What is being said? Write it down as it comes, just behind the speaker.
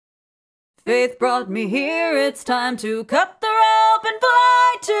Faith brought me here, it's time to cut the rope and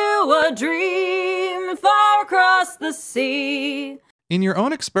fly to a dream far across the sea. In your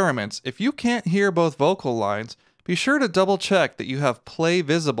own experiments, if you can't hear both vocal lines, be sure to double check that you have Play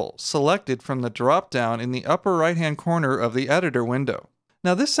Visible selected from the drop-down in the upper right-hand corner of the editor window.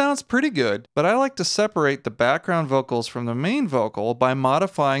 Now this sounds pretty good, but I like to separate the background vocals from the main vocal by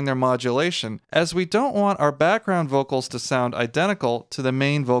modifying their modulation, as we don't want our background vocals to sound identical to the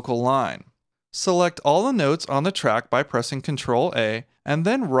main vocal line. Select all the notes on the track by pressing Ctrl A, and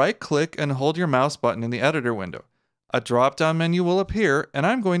then right-click and hold your mouse button in the editor window. A drop-down menu will appear, and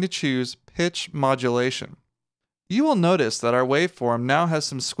I'm going to choose Pitch Modulation. You will notice that our waveform now has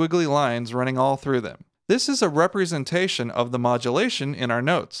some squiggly lines running all through them. This is a representation of the modulation in our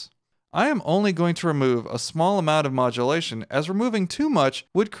notes. I am only going to remove a small amount of modulation, as removing too much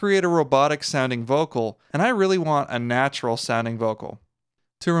would create a robotic sounding vocal, and I really want a natural sounding vocal.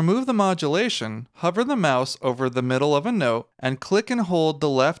 To remove the modulation, hover the mouse over the middle of a note and click and hold the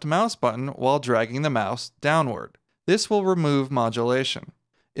left mouse button while dragging the mouse downward. This will remove modulation.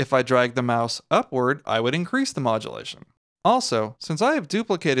 If I drag the mouse upward, I would increase the modulation. Also, since I have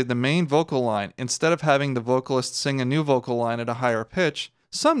duplicated the main vocal line instead of having the vocalist sing a new vocal line at a higher pitch,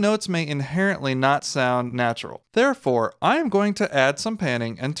 some notes may inherently not sound natural. Therefore, I am going to add some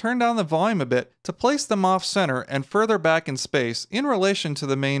panning and turn down the volume a bit to place them off center and further back in space in relation to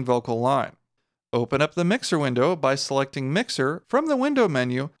the main vocal line. Open up the mixer window by selecting Mixer from the window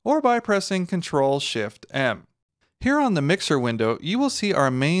menu or by pressing Ctrl-Shift-M. Here on the mixer window, you will see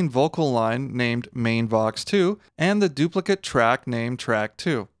our main vocal line named MainVox2 and the duplicate track named Track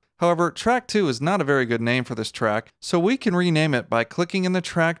 2. However, Track 2 is not a very good name for this track, so we can rename it by clicking in the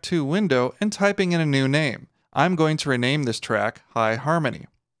Track 2 window and typing in a new name. I'm going to rename this track High Harmony.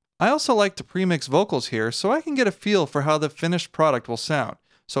 I also like to premix vocals here so I can get a feel for how the finished product will sound.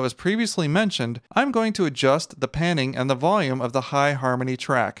 So as previously mentioned, I'm going to adjust the panning and the volume of the High Harmony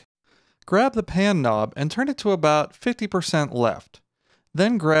track. Grab the pan knob and turn it to about 50% left.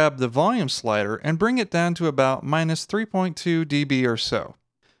 Then grab the volume slider and bring it down to about -3.2 dB or so.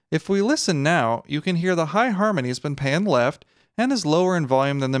 If we listen now, you can hear the high harmony has been panned left and is lower in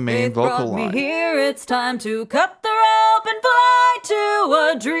volume than the main vocal line. Here it's time to cut the rope and fly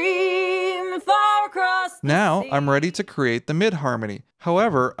to a dream far across the Now sea. I'm ready to create the mid harmony.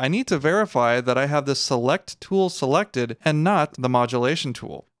 However, I need to verify that I have the select tool selected and not the modulation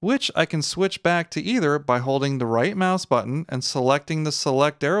tool, which I can switch back to either by holding the right mouse button and selecting the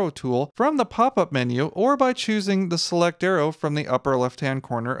select arrow tool from the pop-up menu, or by choosing the select arrow from the upper left-hand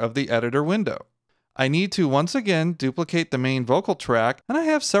corner of the editor window. I need to once again duplicate the main vocal track, and I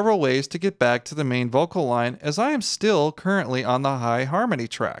have several ways to get back to the main vocal line, as I am still currently on the high harmony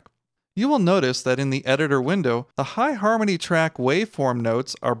track. You will notice that in the editor window, the high harmony track waveform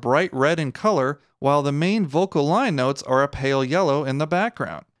notes are bright red in color, while the main vocal line notes are a pale yellow in the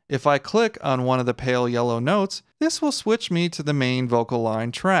background. If I click on one of the pale yellow notes, this will switch me to the main vocal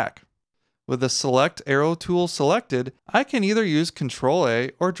line track. With the select arrow tool selected, I can either use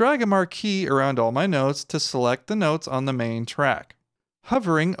Ctrl-A or drag a marquee around all my notes to select the notes on the main track.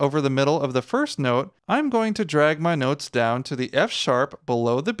 Hovering over the middle of the first note, I'm going to drag my notes down to the F sharp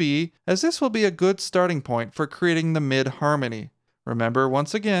below the B, as this will be a good starting point for creating the mid harmony. Remember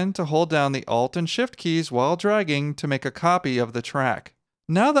once again to hold down the Alt and Shift keys while dragging to make a copy of the track.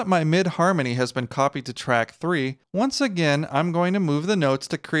 Now that my mid harmony has been copied to track 3, once again I'm going to move the notes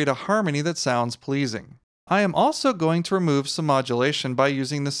to create a harmony that sounds pleasing. I am also going to remove some modulation by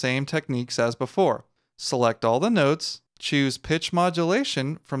using the same techniques as before. Select all the notes, choose Pitch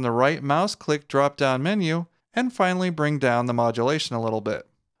Modulation from the right mouse click drop-down menu, and finally bring down the modulation a little bit.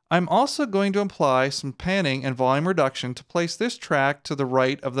 I'm also going to apply some panning and volume reduction to place this track to the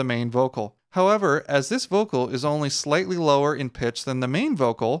right of the main vocal. However, as this vocal is only slightly lower in pitch than the main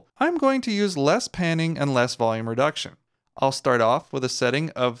vocal, I'm going to use less panning and less volume reduction. I'll start off with a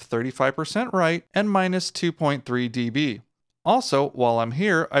setting of 35% right and -2.3 dB. Also, while I'm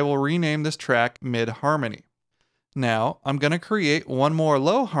here, I will rename this track Mid Harmony. Now, I'm going to create one more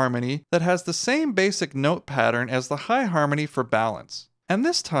low harmony that has the same basic note pattern as the high harmony for balance. And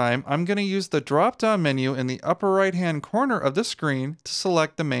this time, I'm going to use the drop-down menu in the upper right-hand corner of the screen to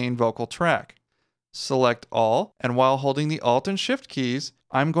select the main vocal track. Select all, and while holding the Alt and Shift keys,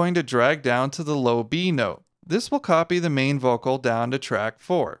 I'm going to drag down to the low B note. This will copy the main vocal down to track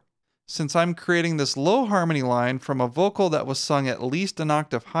 4. Since I'm creating this low harmony line from a vocal that was sung at least an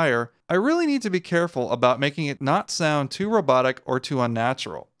octave higher, I really need to be careful about making it not sound too robotic or too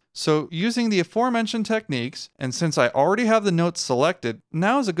unnatural. So using the aforementioned techniques, and since I already have the notes selected,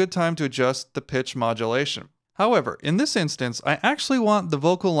 now is a good time to adjust the pitch modulation. However, in this instance, I actually want the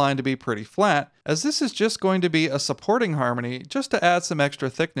vocal line to be pretty flat, as this is just going to be a supporting harmony just to add some extra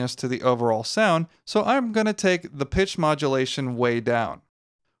thickness to the overall sound, so I'm going to take the pitch modulation way down.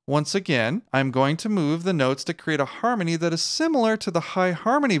 Once again, I'm going to move the notes to create a harmony that is similar to the high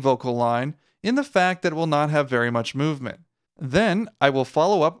harmony vocal line in the fact that it will not have very much movement. Then I will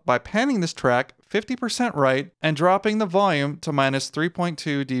follow up by panning this track 50% right and dropping the volume to minus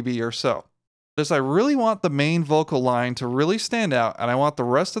 3.2 dB or so. As I really want the main vocal line to really stand out and I want the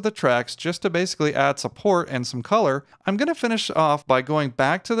rest of the tracks just to basically add support and some color, I'm going to finish off by going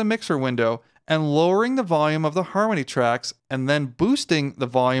back to the mixer window and lowering the volume of the harmony tracks and then boosting the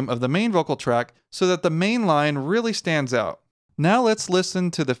volume of the main vocal track so that the main line really stands out. Now let's listen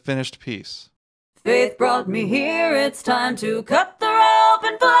to the finished piece. Faith brought me here, it's time to cut the rope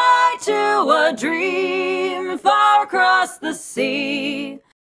and fly to a dream far across the sea.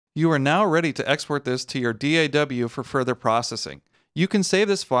 You are now ready to export this to your DAW for further processing. You can save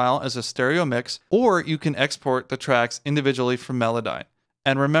this file as a stereo mix, or you can export the tracks individually from Melodyne.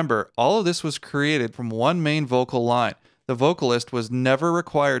 And remember, all of this was created from one main vocal line. The vocalist was never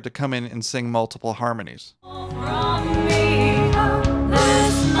required to come in and sing multiple harmonies. From me,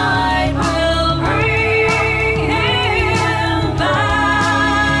 this night.